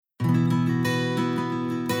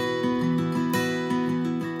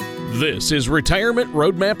This is Retirement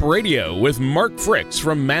Roadmap Radio with Mark Fricks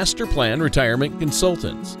from Master Plan Retirement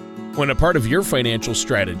Consultants. When a part of your financial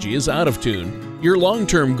strategy is out of tune, your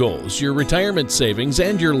long-term goals, your retirement savings,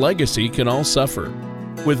 and your legacy can all suffer.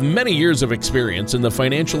 With many years of experience in the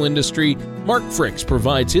financial industry, Mark Fricks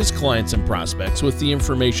provides his clients and prospects with the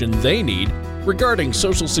information they need regarding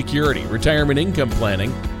Social Security, retirement income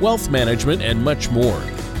planning, wealth management, and much more.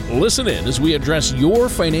 Listen in as we address your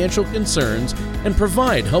financial concerns and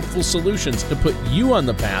provide helpful solutions to put you on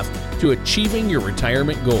the path to achieving your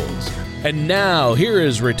retirement goals. And now, here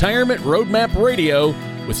is Retirement Roadmap Radio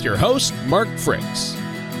with your host, Mark Fricks.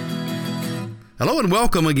 Hello and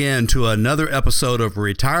welcome again to another episode of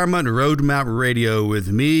Retirement Roadmap Radio with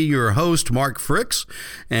me, your host, Mark Fricks.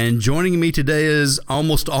 And joining me today is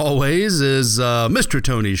almost always is Mr.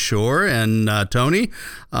 Tony Shore. And Tony,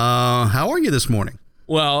 how are you this morning?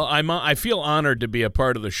 Well, I feel honored to be a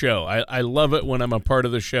part of the show. I love it when I'm a part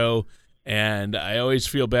of the show, and I always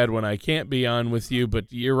feel bad when I can't be on with you, but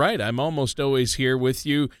you're right. I'm almost always here with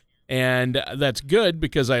you, and that's good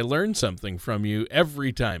because I learn something from you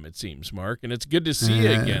every time, it seems, Mark, and it's good to see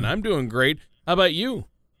you again. I'm doing great. How about you?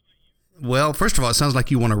 Well, first of all, it sounds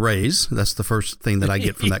like you want a raise. That's the first thing that I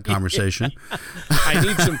get from that conversation. I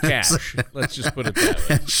need some cash. Let's just put it that way.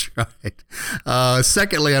 That's right.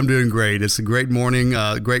 Secondly, I'm doing great. It's a great morning,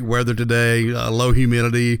 great weather today, low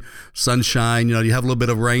humidity, sunshine. You know, you have a little bit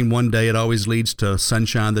of rain one day, it always leads to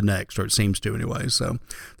sunshine the next, or it seems to anyway. So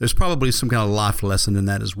there's probably some kind of life lesson in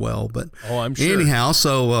that as well. But I'm sure. Anyhow,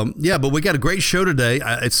 so but we got a great show today.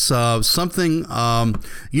 It's something,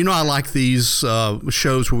 I like these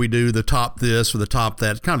shows where we do the top this or the top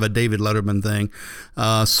that. It's kind of a David Letterman thing.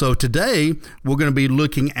 So today we're going to be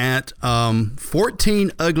looking at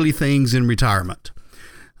 14 ugly things in retirement.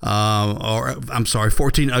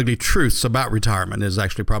 14 ugly truths about retirement is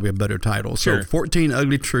actually probably a better title. Sure. So 14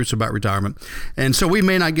 ugly truths about retirement. And so we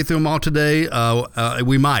may not get through them all today.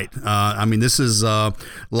 We might. This is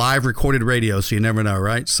live recorded radio, so you never know,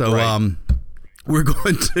 right? So, right. We're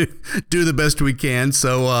going to do the best we can.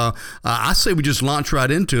 So I say we just launch right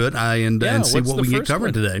into it and see what we can get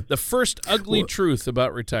covered today. The first ugly truth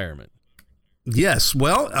about retirement. Yes.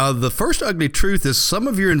 Well, the first ugly truth is some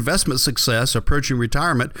of your investment success approaching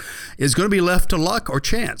retirement is going to be left to luck or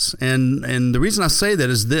chance. And the reason I say that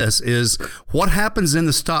is what happens in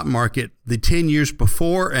the stock market the 10 years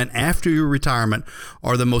before and after your retirement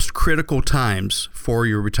are the most critical times for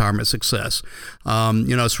your retirement success.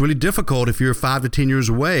 It's really difficult if you're 5 to 10 years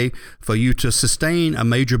away for you to sustain a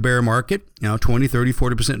major bear market, 20, 30,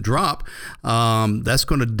 40% drop. That's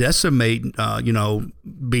going to decimate,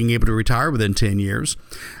 being able to retire within 10 years.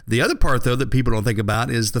 The other part, though, that people don't think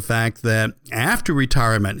about is the fact that after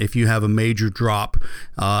retirement, if you have a major drop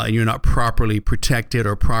and you're not properly protected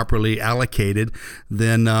or properly allocated,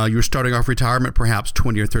 then you're starting off retirement perhaps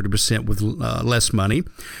 20 or 30% with less money,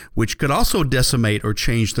 which could also decimate or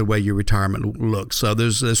change the way your retirement looks. So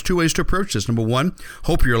there's two ways to approach this. Number one,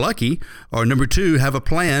 hope you're lucky, or number two, have a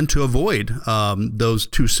plan to avoid those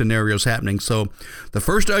two scenarios happening. So the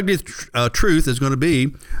first ugly truth is going to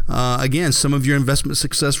be, again, some of your investment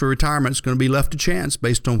success for retirement is going to be left to chance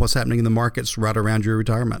based on what's happening in the markets right around your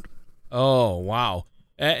retirement. Oh, wow.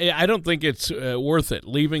 I don't think it's worth it,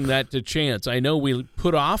 leaving that to chance. I know we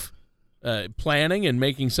put off planning and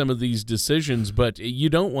making some of these decisions, but you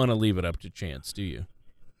don't want to leave it up to chance, do you?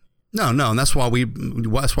 No, and that's why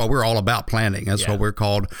we're all about planning. That's why we're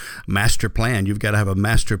called Master Plan. You've got to have a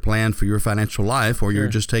master plan for your financial life, or you're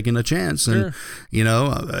just taking a chance. And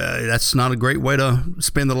that's not a great way to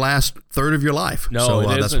spend the last third of your life. No, so it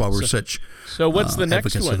that's isn't. why we're such. So what's the next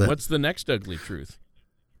advocates one? of that. What's the next ugly truth?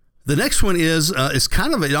 The next one is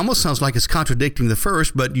it almost sounds like it's contradicting the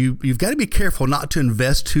first, but you've got to be careful not to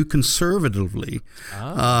invest too conservatively.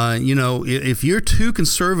 If you're too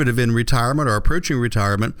conservative in retirement or approaching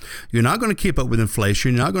retirement, you're not going to keep up with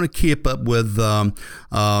inflation. You're not going to keep up with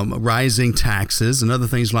rising taxes and other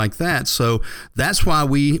things like that. So that's why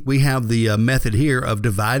we have the method here of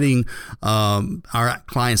dividing our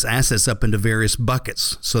clients' assets up into various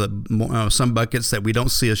buckets, so that some buckets that we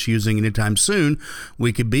don't see us using anytime soon,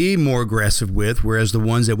 we could be more aggressive with, whereas the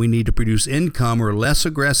ones that we need to produce income are less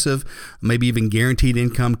aggressive, maybe even guaranteed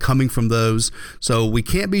income coming from those. So we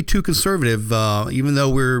can't be too conservative, even though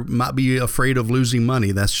we might be afraid of losing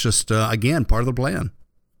money. That's just, again, part of the plan.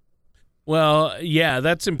 Well, yeah,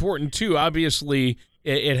 that's important too. Obviously,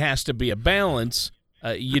 it has to be a balance.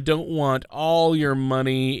 You don't want all your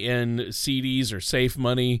money in CDs or safe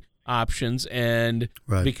money options, and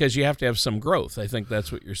because you have to have some growth. I think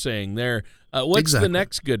that's what you're saying there. What's the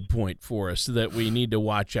next good point for us that we need to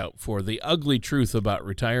watch out for? The ugly truth about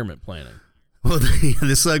retirement planning. Well,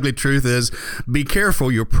 this ugly truth is, be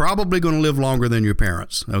careful. You're probably going to live longer than your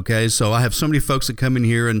parents. Okay, so I have so many folks that come in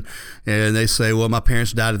here and they say, "Well, my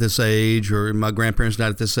parents died at this age, or my grandparents died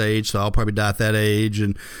at this age, so I'll probably die at that age."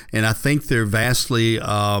 And I think they're vastly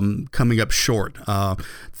coming up short.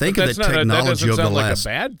 Think of the technology of the last. That doesn't sound like a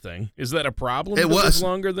bad thing. Is that a problem? It was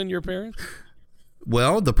longer than your parents.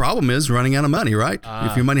 Well, the problem is running out of money, right?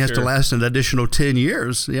 If your money has to last an additional 10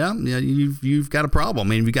 years, you've got a problem. I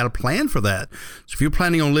mean, you've got to plan for that. So if you're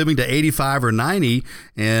planning on living to 85 or 90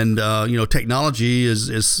 and, technology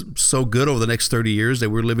is so good over the next 30 years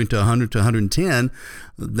that we're living to 100 to 110,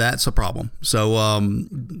 that's a problem. So,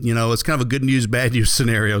 it's kind of a good news, bad news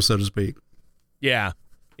scenario, so to speak. Yeah.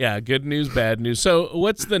 Yeah. Good news, bad news. So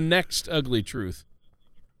what's the next ugly truth?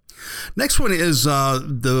 Next one is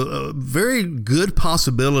the very good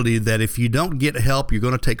possibility that if you don't get help, you're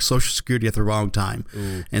going to take Social Security at the wrong time.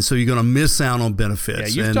 Ooh. And so you're going to miss out on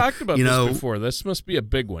benefits. Yeah, you've talked about this before. This must be a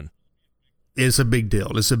big one. It's a big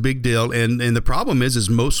deal. It's a big deal. And the problem is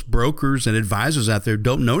most brokers and advisors out there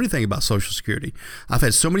don't know anything about Social Security. I've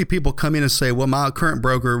had so many people come in and say, well, my current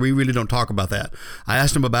broker, we really don't talk about that. I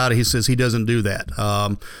asked him about it. He says he doesn't do that.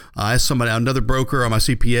 I asked another broker on my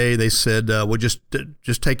CPA. They said, well, just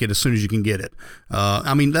take it as soon as you can get it.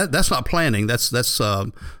 That's not planning. That's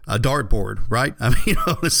a dartboard, right?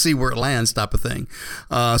 Let's see where it lands type of thing.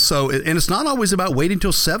 And it's not always about waiting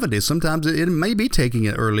till 70. Sometimes it may be taking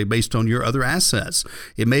it early based on your other assets.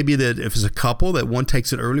 It may be that if it's a couple, that one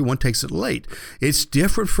takes it early, one takes it late. It's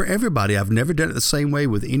different for everybody. I've never done it the same way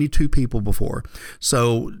with any two people before.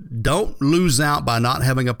 So don't lose out by not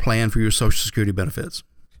having a plan for your Social Security benefits.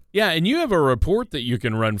 Yeah, and you have a report that you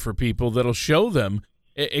can run for people that'll show them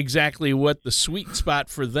exactly what the sweet spot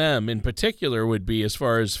for them in particular would be as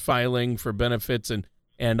far as filing for benefits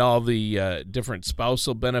and all the different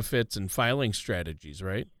spousal benefits and filing strategies,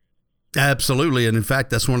 right? Absolutely. And in fact,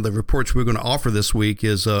 that's one of the reports we're going to offer this week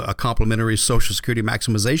is a complimentary Social Security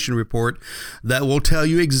maximization report that will tell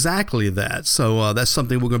you exactly that. So that's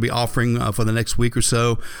something we're going to be offering for the next week or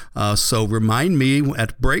so. So remind me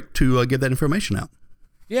at break to get that information out.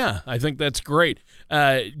 Yeah, I think that's great.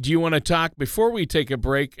 Do you want to talk, before we take a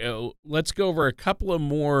break, let's go over a couple of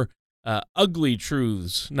more ugly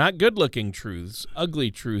truths, not good-looking truths, ugly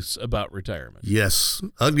truths about retirement. Yes,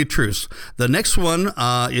 ugly truths. The next one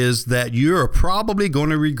is that you're probably going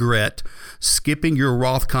to regret skipping your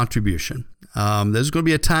Roth contribution. There's going to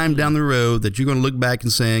be a time down the road that you're going to look back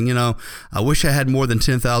and saying, I wish I had more than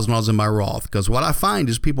 $10,000 in my Roth. Because what I find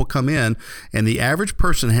is people come in and the average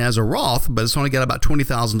person has a Roth, but it's only got about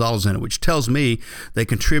 $20,000 in it, which tells me they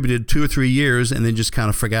contributed 2 or 3 years and then just kind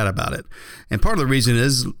of forgot about it. And part of the reason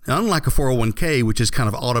is, unlike a 401k, which is kind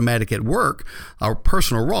of automatic at work, our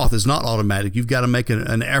personal Roth is not automatic. You've got to make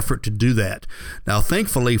an effort to do that. Now,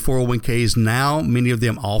 thankfully, 401ks now, many of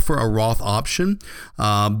them offer a Roth option.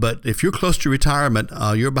 But if you're close to retirement,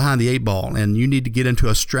 you're behind the 8 ball, and you need to get into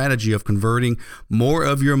a strategy of converting more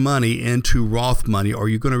of your money into Roth money, or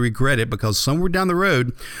you're going to regret it, because somewhere down the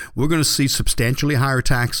road, we're going to see substantially higher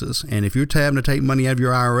taxes. And if you're having to take money out of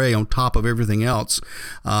your IRA on top of everything else,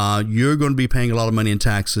 you're going to be paying a lot of money in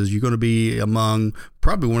taxes. You're going to be among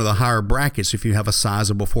probably one of the higher brackets if you have a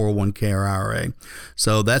sizable 401k or IRA.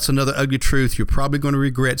 So that's another ugly truth. You're probably going to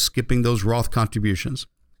regret skipping those Roth contributions.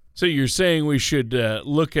 So you're saying we should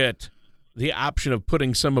look at the option of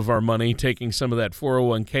putting some of our money, taking some of that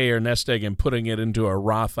 401k or nest egg and putting it into a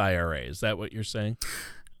Roth IRA. Is that what you're saying?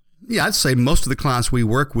 Yeah, I'd say most of the clients we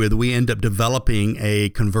work with, we end up developing a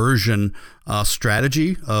conversion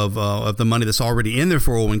strategy of the money that's already in their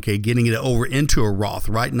 401k, getting it over into a Roth.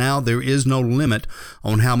 Right now, there is no limit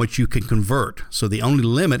on how much you can convert. So the only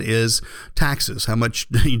limit is taxes. How much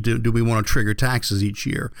do we want to trigger taxes each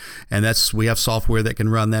year? And we have software that can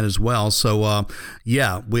run that as well. So we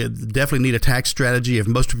definitely need a tax strategy. If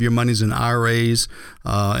most of your money's in IRAs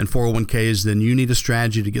and 401ks, then you need a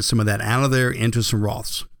strategy to get some of that out of there into some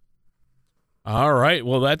Roths. All right.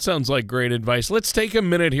 Well, that sounds like great advice. Let's take a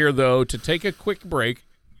minute here, though, to take a quick break.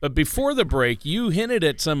 But before the break, you hinted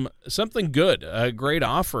at something good, a great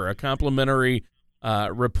offer, a complimentary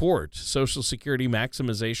report, Social Security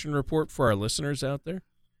maximization report for our listeners out there.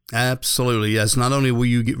 Absolutely, yes. Not only will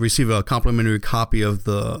you receive a complimentary copy of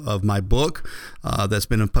my book that's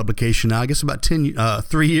been in publication now, I guess about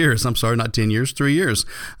 3 years. I'm sorry, not 10 years, 3 years.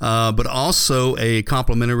 But also a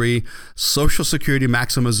complimentary Social Security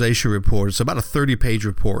maximization report. It's about a 30-page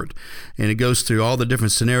report, and it goes through all the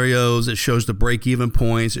different scenarios. It shows the break-even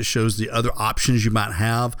points. It shows the other options you might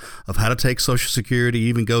have of how to take Social Security. It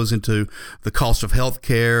even goes into the cost of health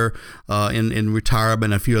care in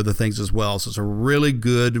retirement and a few other things as well. So it's a really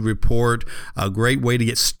good executive report, a great way to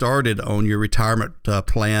get started on your retirement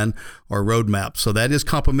plan or roadmap. So that is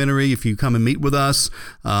complimentary if you come and meet with us.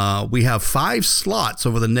 We have 5 slots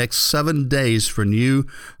over the next 7 days for new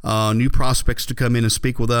prospects to come in and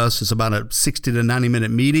speak with us. It's about a 60 to 90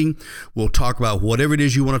 minute meeting. We'll talk about whatever it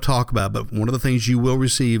is you want to talk about, but one of the things you will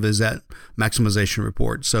receive is that maximization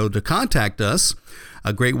report. So to contact us,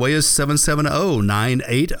 a great way is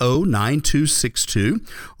 770-980-9262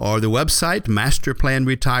 or the website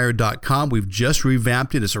masterplanretire.com. We've just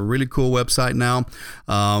revamped it. It's a really cool website now,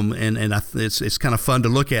 it's kind of fun to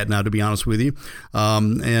look at now, to be honest with you.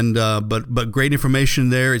 But great information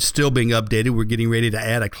there. It's still being updated. We're getting ready to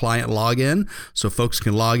add a client login so folks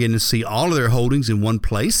can log in and see all of their holdings in one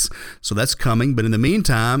place. So that's coming. But in the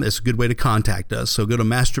meantime, it's a good way to contact us. So go to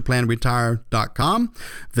masterplanretire.com,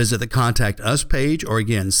 visit the Contact Us page, or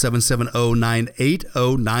again,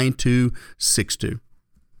 770-980-9262.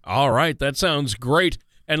 All right, that sounds great.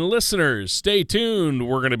 And listeners, stay tuned.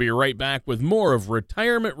 We're going to be right back with more of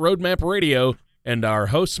Retirement Roadmap Radio and our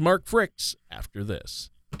host, Mark Fricks, after this.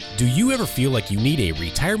 Do you ever feel like you need a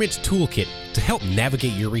retirement toolkit to help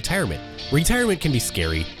navigate your retirement? Retirement can be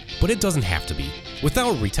scary, but it doesn't have to be. With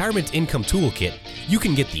our Retirement Income Toolkit, you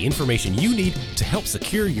can get the information you need to help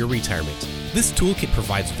secure your retirement. This toolkit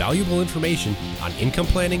provides valuable information on income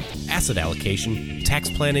planning, asset allocation, tax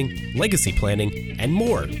planning, legacy planning, and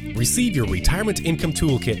more. Receive your Retirement Income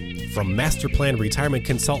Toolkit from Master Plan Retirement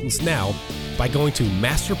Consultants now by going to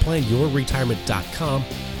masterplanyourretirement.com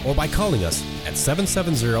or by calling us at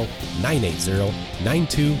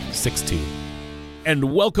 770-980-9262.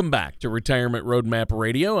 And welcome back to Retirement Roadmap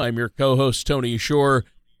Radio. I'm your co-host, Tony Shore,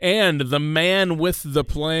 and the man with the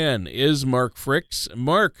plan is Mark Fricks.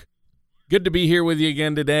 Mark, good to be here with you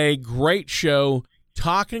again today. Great show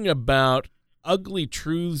talking about ugly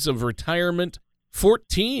truths of retirement,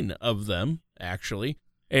 14 of them, actually.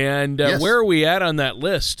 And yes. Where are we at on that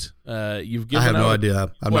list? You've given I have no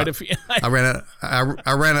idea. A few. I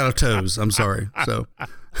ran out of toes. I'm sorry. So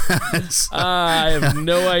I have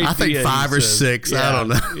no idea. I think 5 or 6. Yeah, I don't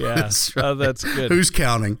know. Yeah, That's right. Oh, that's good. Who's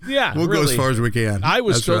counting? Yeah, we'll really. go as far as we can. I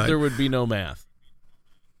was that's told right. there would be no math.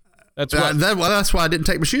 That's what. That's why I didn't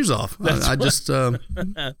take my shoes off. I just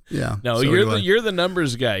yeah. No, So you're the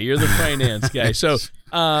numbers guy. You're the finance guy. So,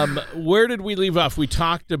 where did we leave off? We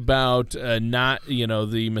talked about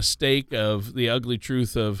the mistake of the ugly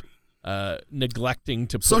truth of neglecting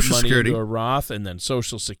to put Social money Security. into a Roth, and then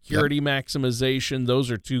Social Security maximization. Those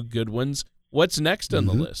are 2 good ones. What's next on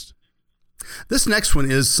the list? This next one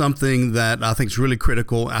is something that I think is really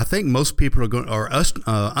critical. I think most people are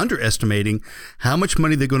underestimating how much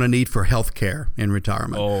money they're going to need for health care in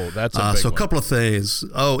retirement. Oh, that's a big so one. a couple of things.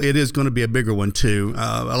 Oh, it is going to be a bigger one too.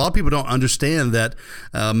 A lot of people don't understand that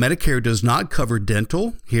Medicare does not cover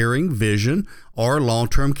dental, hearing, vision, or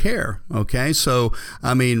long-term care. Okay, so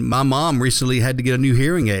I mean, my mom recently had to get a new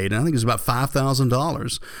hearing aid, and I think it was about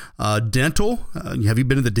 $5,000. Dental. Have you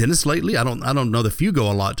been to the dentist lately? I don't know if you go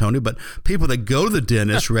a lot, Tony, but people that go to the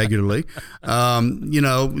dentist regularly,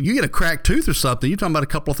 you get a cracked tooth or something, you're talking about a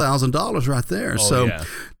couple of $1,000s right there. Yeah.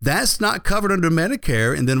 That's not covered under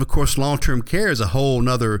Medicare, and then of course long-term care is a whole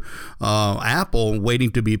nother apple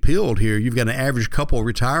waiting to be peeled here. You've got an average couple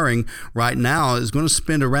retiring right now is going to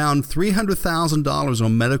spend around $300,000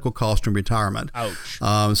 on medical cost in retirement.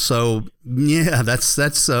 Ouch. So yeah,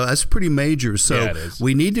 that's pretty major. So Yeah, it is.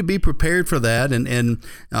 we need to be prepared for that. And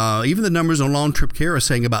even the numbers on long-term care are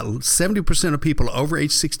saying about 70% of people over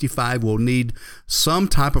age 65 will need some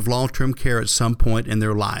type of long-term care at some point in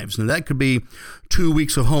their lives. And that could be 2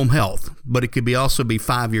 weeks of home health, but it could also be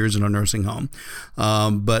 5 years in a nursing home.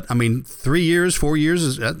 But I mean, 3 years, 4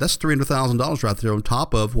 years, that's $300,000 right there on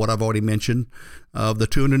top of what I've already mentioned of the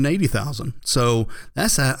 $280,000. So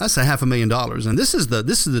that's a $500,000, and this is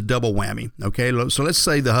the double whammy. Okay, so let's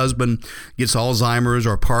say the husband gets Alzheimer's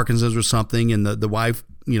or Parkinson's or something, and the wife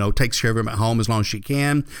takes care of him at home as long as she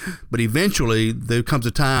can. But eventually there comes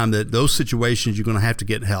a time that those situations you're going to have to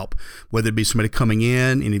get help, whether it be somebody coming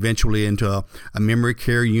in and eventually into a memory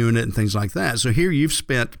care unit and things like that. So here you've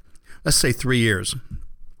spent, let's say, 3 years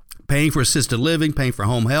paying for assisted living, paying for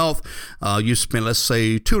home health. You spent, let's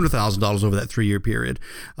say, $200,000 over that 3-year period.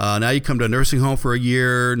 Now you come to a nursing home for a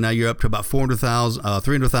year. Now you're up to about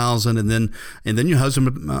 $300,000, and then your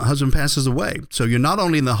husband passes away. So you're not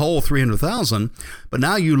only in the whole $300,000, but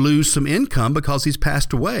now you lose some income because he's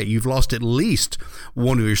passed away. You've lost at least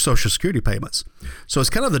one of your Social Security payments. So it's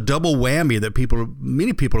kind of the double whammy that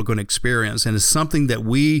many people are going to experience, and it's something that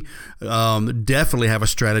we definitely have a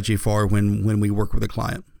strategy for when we work with a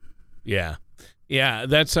client. Yeah,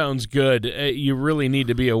 that sounds good. You really need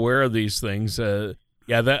to be aware of these things.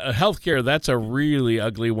 Yeah, that healthcare, that's a really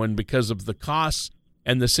ugly one because of the costs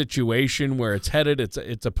and the situation where it's headed.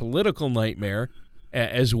 It's a political nightmare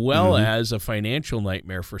as well as a financial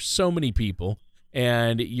nightmare for so many people,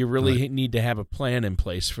 and you really need to have a plan in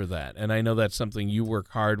place for that. And I know that's something you work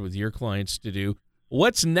hard with your clients to do.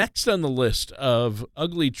 What's next on the list of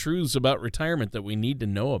ugly truths about retirement that we need to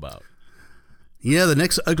know about? Yeah, the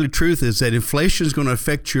next ugly truth is that inflation is going to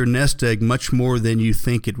affect your nest egg much more than you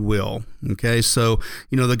think it will. Okay, so,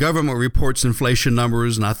 the government reports inflation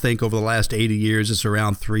numbers, and I think over the last 80 years, it's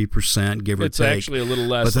around 3%, give or take. It's actually a little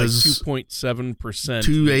less, like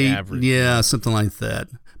 2.7% average. Yeah, something like that.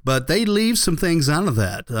 But they leave some things out of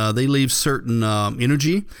that. They leave certain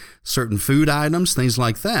energy, certain food items, things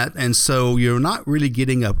like that. And so you're not really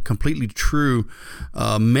getting a completely true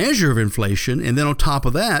measure of inflation. And then on top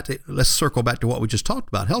of that, let's circle back to what we just talked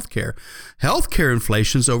about, healthcare. Healthcare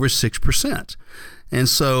inflation is over 6%. And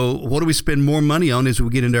so what do we spend more money on as we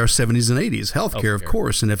get into our 70s and 80s? Healthcare, of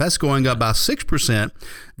course. And if that's going up by 6%,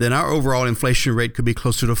 then our overall inflation rate could be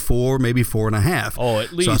closer to 4, maybe 4.5. Oh,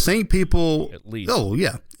 at least. So I think people... At least. Oh,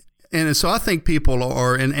 yeah. And so I think people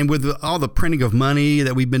are, and with all the printing of money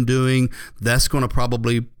that we've been doing, that's going to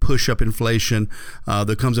probably push up inflation.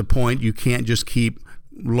 There comes a point you can't just keep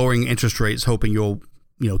lowering interest rates hoping you'll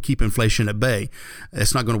keep inflation at bay.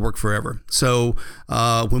 It's not going to work forever. So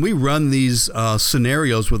when we run these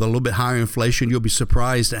scenarios with a little bit higher inflation, you'll be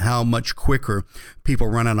surprised at how much quicker people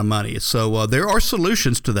run out of money. So there are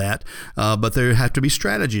solutions to that, but there have to be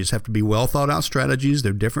strategies, have to be well thought out strategies.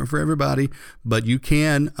 They're different for everybody, but you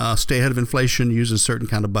can stay ahead of inflation using certain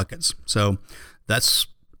kind of buckets. So that's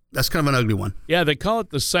kind of an ugly one. Yeah, they call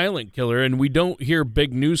it the silent killer, and we don't hear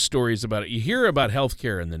big news stories about it. You hear about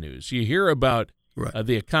healthcare in the news. You hear about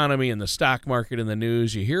the economy and the stock market in the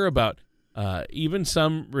news. You hear about even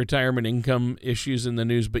some retirement income issues in the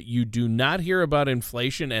news, but you do not hear about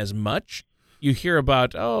inflation as much. You hear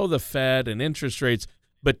about, the Fed and interest rates,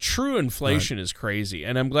 but true inflation is crazy.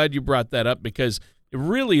 And I'm glad you brought that up because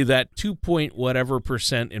really that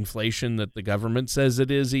 2.whatever% inflation that the government says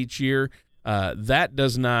it is each year, that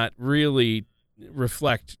does not really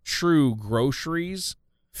reflect true groceries,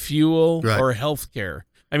 fuel, or healthcare.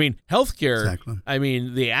 I mean, healthcare,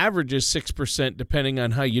 the average is 6% depending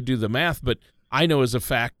on how you do the math, but I know as a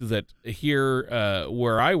fact that here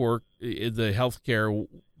where I work, the healthcare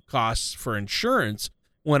costs for insurance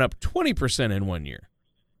went up 20% in 1 year.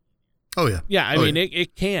 Oh, yeah. Yeah,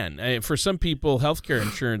 it can. For some people, healthcare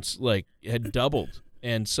insurance had doubled,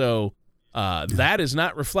 and so that is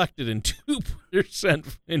not reflected in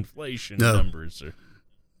 2% inflation numbers.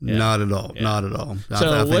 Not at all. Not at all.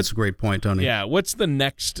 So I think it's a great point, Tony. Yeah. What's the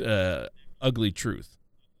next ugly truth?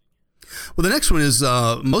 Well, the next one is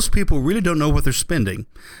most people really don't know what they're spending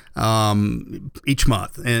each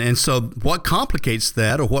month. And so what complicates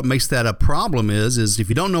that or what makes that a problem is if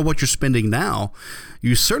you don't know what you're spending now,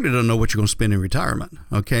 you certainly don't know what you're going to spend in retirement.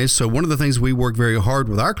 Okay, so one of the things we work very hard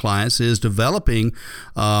with our clients is developing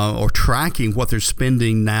or tracking what they're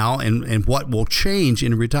spending now and what will change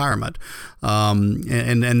in retirement.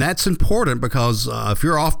 And that's important because if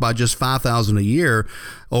you're off by just $5,000 a year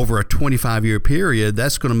over a 25-year period,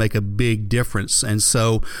 that's going to make a big difference. And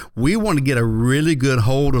so we want to get a really good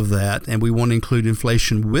hold of that, and we want to include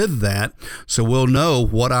inflation with that, so we'll know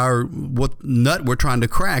what nut we're trying to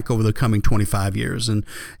crack over the coming 25 years. And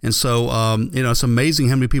so it's amazing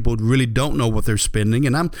how many people really don't know what they're spending.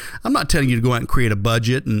 And I'm not telling you to go out and create a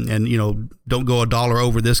budget and don't go $1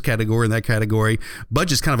 over this category and that category.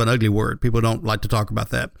 Budget's kind of an ugly word. People don't like to talk about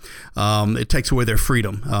that. It takes away their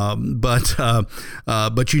freedom.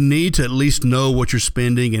 But you need to at least know what you're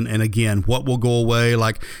spending and again, what will go away.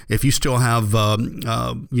 Like if you still have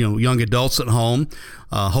young adults at home,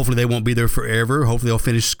 hopefully they won't be there forever. Hopefully they'll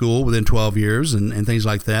finish school within 12 years and things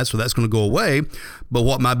like that. So that's going to go away. But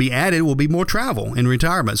what might be added will be more travel in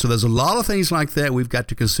retirement. So there's a lot of things like that we've got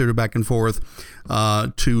to consider back and forth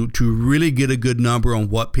to really get a good number on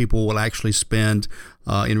what people will actually spend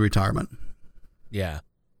in retirement. Yeah.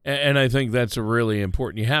 And I think that's really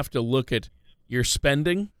important. You have to look at your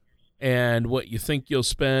spending and what you think you'll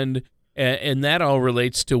spend, and that all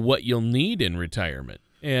relates to what you'll need in retirement.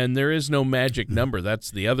 And there is no magic number. That's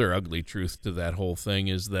the other ugly truth to that whole thing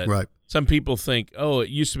is that some people think, it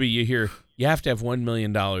used to be you hear you have to have $1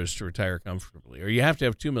 million to retire comfortably, or you have to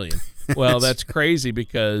have $2 million. Well, that's crazy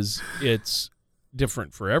because it's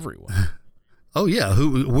different for everyone. Oh, yeah.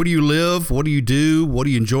 Where do you live? What do you do? What do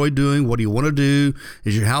you enjoy doing? What do you want to do?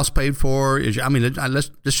 Is your house paid for? Let's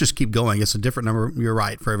just keep going. It's a different number. You're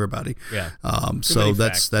right for everybody. Yeah. So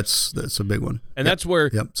that's a big one. And that's where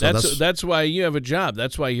that's why you have a job.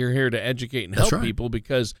 That's why you're here to educate and help people,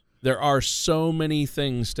 because There are so many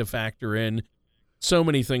things to factor in, so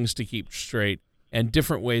many things to keep straight, and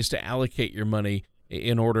different ways to allocate your money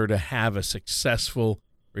in order to have a successful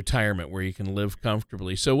retirement where you can live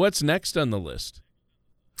comfortably. So what's next on the list?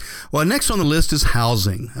 Well, next on the list is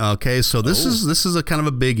housing. Okay, so this is a kind of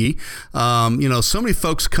a biggie. So many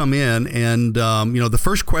folks come in, and the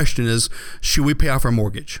first question is, should we pay off our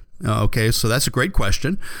mortgage? Okay, so that's a great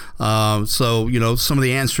question. Some of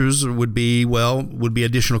the answers would be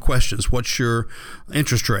additional questions. What's your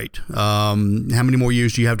interest rate? How many more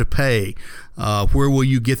years do you have to pay? Where will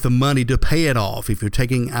you get the money to pay it off? If you're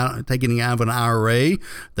taking it out of an IRA,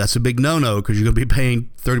 that's a big no-no because you're going to be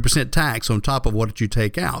paying 30% tax on top of what you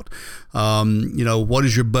take out. What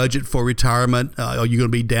is your budget for retirement? Are you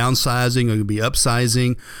going to be downsizing? Are you going to be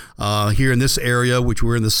upsizing? Here in this area, which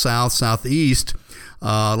we're in the southeast,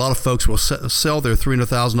 a lot of folks will sell their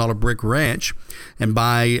 $300,000 brick ranch and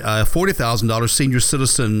buy a $40,000 senior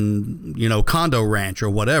citizen, condo ranch or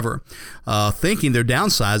whatever, thinking they're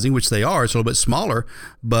downsizing, which they are. It's a little bit smaller,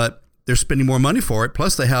 but they're spending more money for it.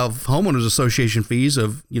 Plus, they have homeowners association fees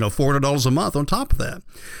of $400 a month on top of that.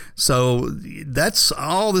 So that's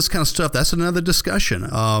all this kind of stuff. That's another discussion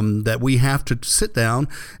that we have to sit down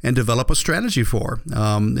and develop a strategy for.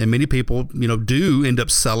 And many people, do end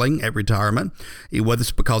up selling at retirement, whether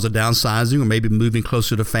it's because of downsizing or maybe moving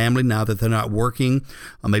closer to family now that they're not working.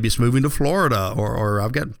 Maybe it's moving to Florida, or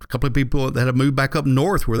I've got a couple of people that have moved back up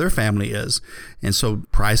north where their family is. And so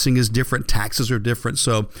pricing is different, taxes are different.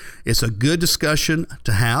 So it's a good discussion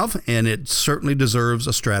to have, and it certainly deserves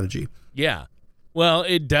a strategy. Yeah. Well,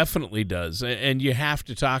 it definitely does. And you have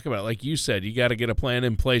to talk about it. Like you said, you got to get a plan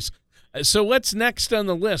in place. So what's next on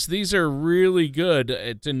the list? These are really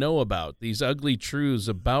good to know about, these ugly truths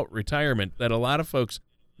about retirement that a lot of folks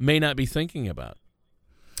may not be thinking about.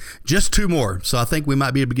 Just two more. So I think we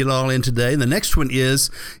might be able to get it all in today. And the next one is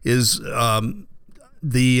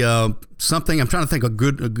something I'm trying to think a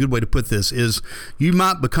good way to put this is you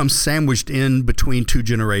might become sandwiched in between two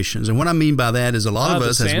generations. And what I mean by that is a lot of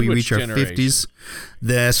us, as we reach our 50s,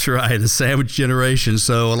 that's right, the sandwich generation.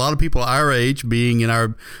 So a lot of people our age, being in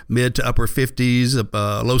our mid to upper 50s,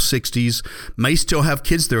 low 60s, may still have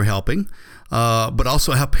kids they're helping. But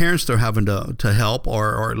also have parents they're having to help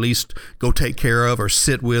or at least go take care of or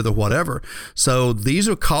sit with or whatever. So these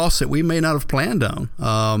are costs that we may not have planned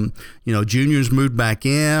on. Junior's moved back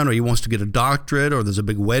in, or he wants to get a doctorate, or there's a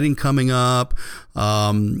big wedding coming up.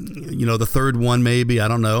 The third one maybe, I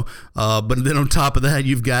don't know. But then on top of that,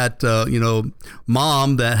 you've got,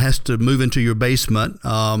 mom that has to move into your basement.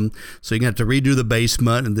 So you're going to have to redo the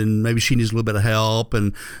basement, and then maybe she needs a little bit of help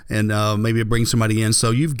and maybe bring somebody in.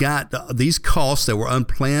 So you've got these costs that were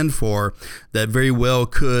unplanned for that very well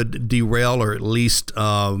could derail or at least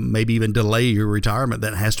maybe even delay your retirement.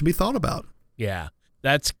 That has to be thought about. Yeah,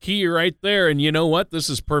 that's key right there. And you know what? This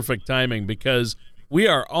is perfect timing because we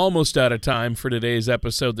are almost out of time for today's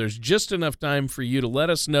episode. There's just enough time for you to let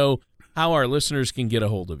us know how our listeners can get a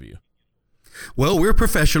hold of you. Well, we're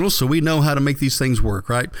professionals, so we know how to make these things work,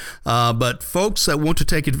 right? But folks that want to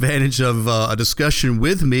take advantage of a discussion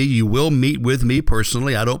with me, you will meet with me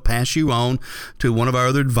personally. I don't pass you on to one of our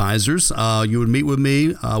other advisors. You would meet with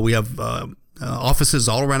me. We have offices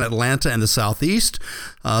all around Atlanta and the Southeast.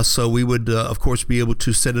 So we would, of course, be able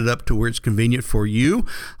to set it up to where it's convenient for you.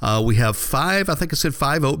 We have 5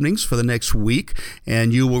 openings for the next week,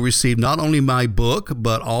 and you will receive not only my book,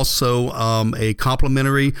 but also a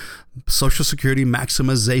complimentary Social Security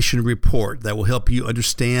maximization report that will help you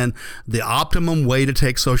understand the optimum way to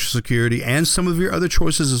take Social Security and some of your other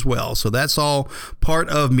choices as well. So that's all part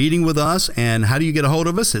of meeting with us. And how do you get a hold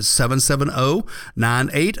of us? It's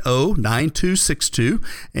 770-980-9262,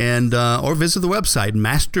 and or visit the website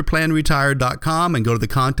masterplanretire.com and go to the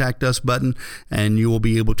Contact Us button, and you will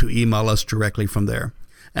be able to email us directly from there.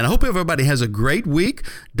 And I hope everybody has a great week.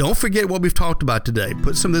 Don't forget what we've talked about today.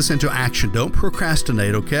 Put some of this into action. Don't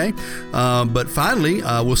procrastinate, okay? But finally,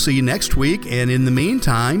 we'll see you next week. And in the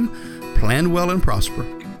meantime, plan well and prosper.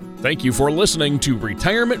 Thank you for listening to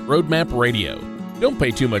Retirement Roadmap Radio. Don't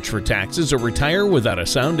pay too much for taxes or retire without a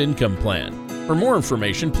sound income plan. For more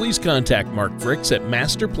information, please contact Mark Fricks at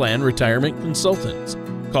Master Plan Retirement Consultants.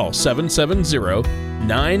 Call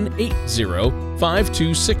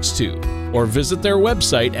 770-980-5262 or visit their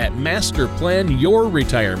website at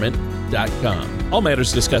masterplanyourretirement.com. markfrick.com. All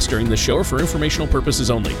matters discussed during this show are for informational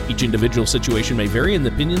purposes only. Each individual situation may vary, and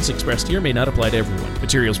the opinions expressed here may not apply to everyone.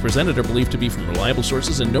 Materials presented are believed to be from reliable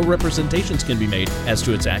sources, and no representations can be made as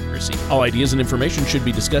to its accuracy. All ideas and information should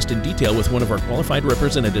be discussed in detail with one of our qualified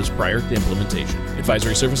representatives prior to implementation.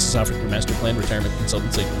 Advisory services offered through Master Plan Retirement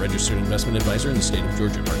Consultants, a registered investment advisor in the state of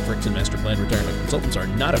Georgia. Mark Fricks and Master Plan Retirement Consultants are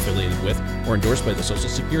not affiliated with or endorsed by the Social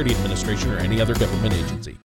Security Administration or any other government agency.